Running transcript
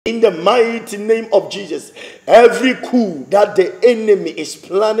in the mighty name of Jesus. Every coup that the enemy is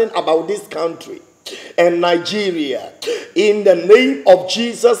planning about this country and Nigeria, in the name of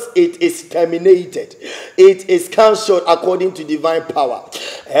Jesus, it is terminated. It is cancelled according to divine power.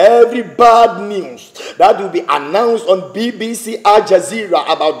 Every bad news that will be announced on BBC, Al Jazeera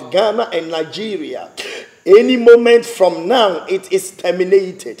about Ghana and Nigeria, any moment from now, it is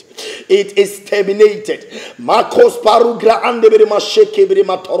terminated. It is terminated. Marcos parugra andebere mashekebere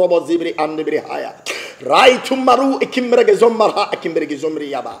matorobo zibri andebere haya. Right to maru ekimbrege zomara ekimbrege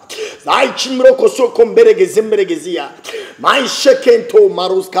zomri yaba. Zai chimro koso komberege zembrege zia. My shekento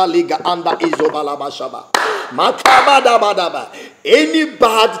maruska liga anda izobala bashaba. Makabadabadaba. Any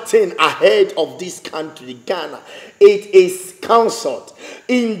bad thing ahead of this country, Ghana, it is cancelled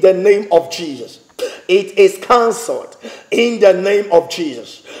in the name of Jesus. It is cancelled in the name of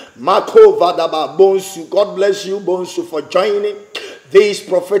Jesus. Mako Vadaba Bonsu. God bless you, Bonsu, for joining this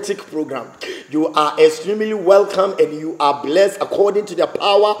prophetic program. You are extremely welcome and you are blessed according to the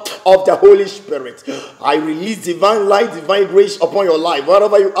power of the Holy Spirit. I release divine light, divine grace upon your life,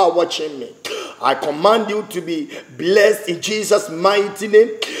 wherever you are watching me. I command you to be blessed in Jesus' mighty name.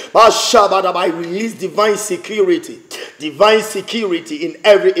 I release divine security in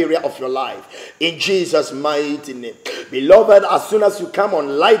every area of your life, in Jesus' mighty name. Beloved, as soon as you come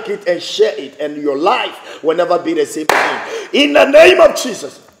on, like it and share it, and your life will never be the same again. In the name of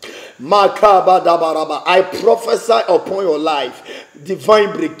Jesus. I prophesy upon your life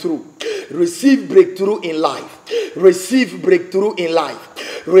divine breakthrough. Receive breakthrough in life. Receive breakthrough in life.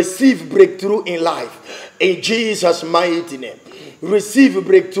 Receive breakthrough in life. In Jesus' mighty name. Receive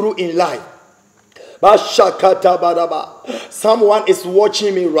breakthrough in life. Someone is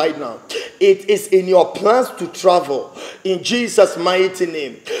watching me right now. It is in your plans to travel. In Jesus' mighty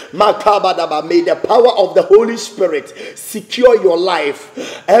name. May the power of the Holy Spirit secure your life.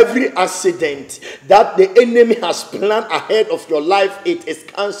 Every accident that the enemy has planned ahead of your life, it is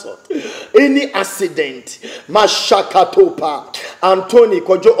cancelled. Any accident. Mashakatopa. Anthony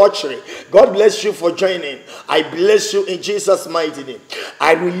Kojo Ochre. God bless you for joining. I bless you in Jesus' mighty name.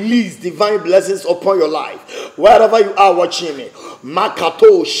 I release divine blessings upon your life. Wherever you are watching me.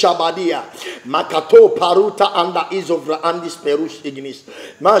 Makato Shabadia. Makato Paruta anda Izovra andis Perush Ignis.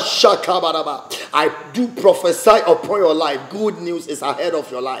 Mashakabaraba. I do prophesy upon your life. Good news is ahead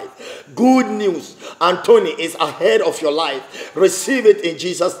of your life. Good news, Anthony, is ahead of your life. Receive it in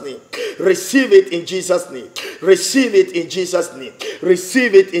Jesus' name. Receive it in Jesus' name. Receive it in Jesus' name.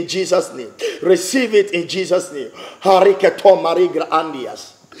 Receive it in Jesus' name. Receive it in Jesus' name. Hariketo Marigra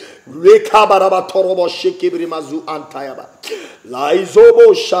Andias. Rekabaraba torobo shekibrimazu antayaba.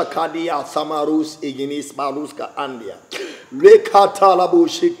 Laizobo shakadia samarus iginis maruska andia. Rekatalabu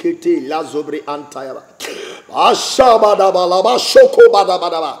shekete lazobri antayaba. Ashabadaba shoko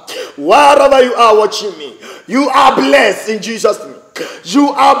badabadaba. Wherever you are watching me, you are blessed in Jesus' name. You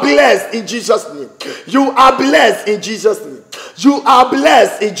are blessed in Jesus' name. You are blessed in Jesus' name. You are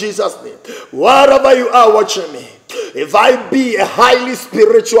blessed in Jesus' name. Wherever you are watching me, if I be a highly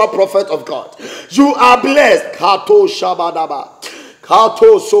spiritual prophet of God, you are blessed. Kato Shabadaba,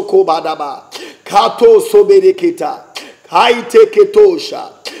 Kato Sokobadaba, Kato Sobereketa, Kaite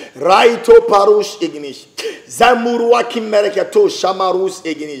Ketosha, Raito Parush Ignish, Zamurua Kimerekato Shamarus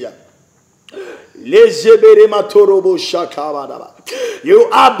Ignisha. You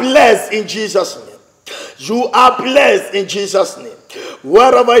are blessed in Jesus' name. You are blessed in Jesus' name.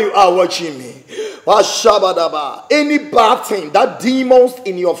 Wherever you are watching me, any bad thing that demons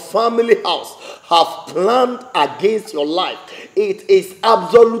in your family house have planned against your life, it is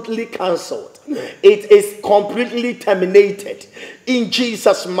absolutely cancelled. It is completely terminated in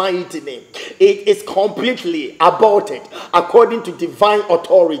Jesus' mighty name. It is completely aborted according to divine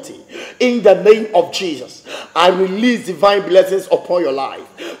authority. In the name of Jesus, I release divine blessings upon your life.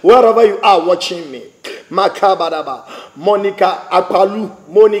 Wherever you are watching me, Makabadaba, Monica Apalu,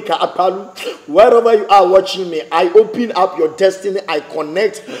 wherever you are watching me, I open up your destiny. I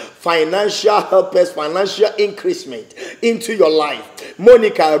connect financial helpers, financial increasement into your life.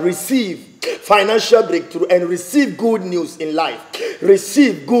 Monica, receive financial breakthrough and receive good news in life.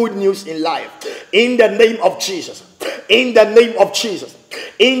 Receive good news in life. In the name of Jesus. In the name of Jesus.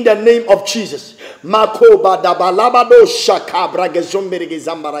 In the name of Jesus.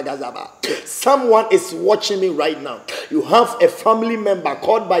 Someone is watching me right now. You have a family member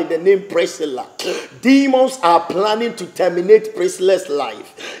called by the name Priscilla. Demons are planning to terminate Priscilla's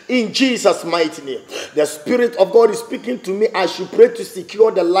life. In Jesus' mighty name. The Spirit of God is speaking to me. I should pray to secure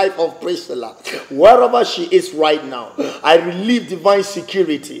the life of Priscilla. Wherever she is right now, I relieve divine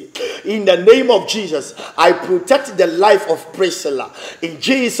security. In the name of Jesus, I protect the life of Priscilla. In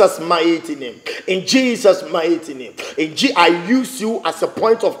Jesus' mighty name. In Jesus' mighty name. I use you as a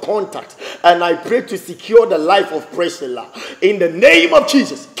point of contact, and I pray to secure the life of Priscilla. In the name of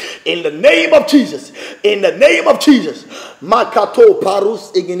Jesus. In the name of Jesus. In the name of Jesus. Makato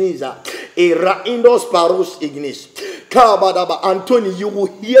parus igniza. Era indos parus ignis. Kabadaba. Anthony, you will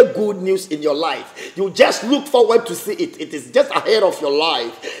hear good news in your life. You just look forward to see it. It is just ahead of your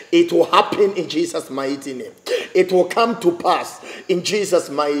life. It will happen in Jesus' mighty name. It will come to pass in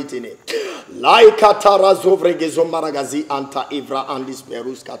Jesus' mighty name. Laika tara zovregezo maragazi anta ivra andis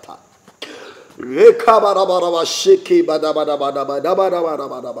peruskata. Rekabarabaraba sheke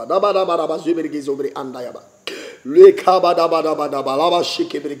badabadabadabadabadabadabadabadabadabadaba zubergezo bre andayaba. Rekabadabadabadabadaba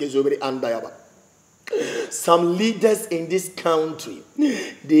sheke bergezo bre andayaba. Some leaders in this country,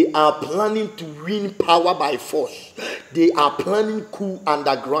 they are planning to win power by force. They are planning coup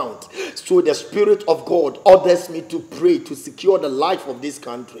underground. So the Spirit of God orders me to pray to secure the life of this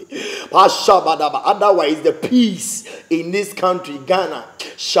country. Otherwise, the peace in this country, Ghana,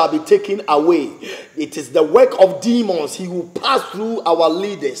 shall be taken away. It is the work of demons. He will pass through our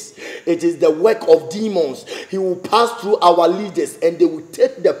leaders. It is the work of demons. He will pass through our leaders, and they will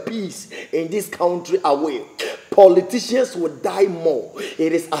take the peace in this country away. Politicians will die more.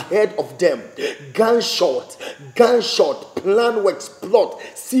 It is ahead of them. Gunshot, plan works, plot,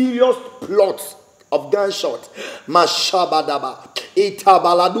 serious plots of gunshot. Mashabadaba.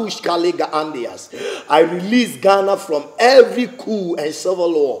 Itabaladush kalega andias. I release Ghana from every coup and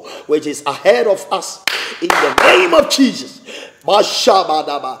civil war which is ahead of us in the name of Jesus.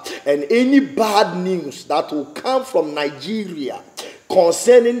 Mashabadaba. And any bad news that will come from Nigeria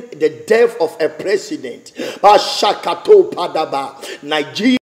concerning the death of a president, Nigeria